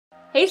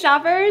Hey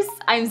shoppers,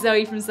 I'm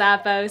Zoe from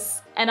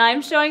Zappos, and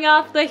I'm showing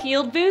off the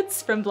heeled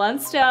boots from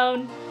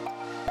Blundstone.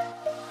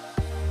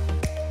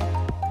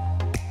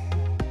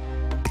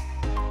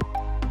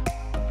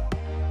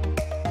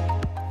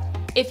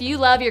 If you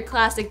love your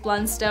classic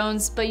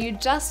Blundstones, but you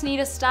just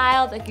need a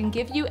style that can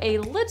give you a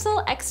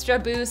little extra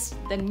boost,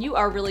 then you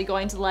are really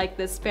going to like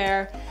this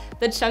pair.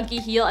 The chunky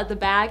heel at the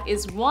back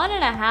is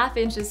 1.5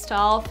 inches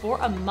tall for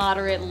a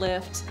moderate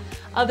lift.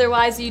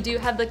 Otherwise, you do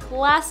have the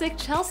classic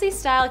Chelsea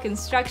style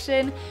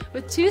construction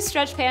with 2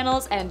 stretch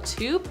panels and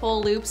 2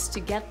 pull loops to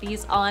get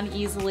these on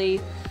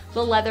easily.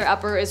 The leather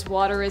upper is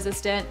water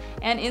resistant,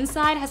 and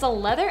inside has a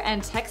leather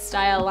and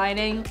textile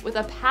lining with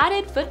a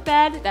padded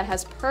footbed that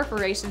has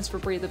perforations for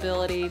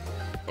breathability.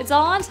 It's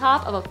all on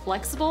top of a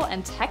flexible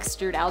and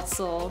textured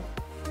outsole.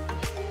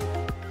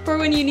 For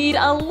when you need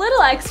a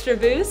little extra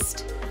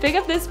boost, pick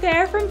up this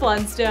pair from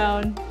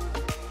Blundstone.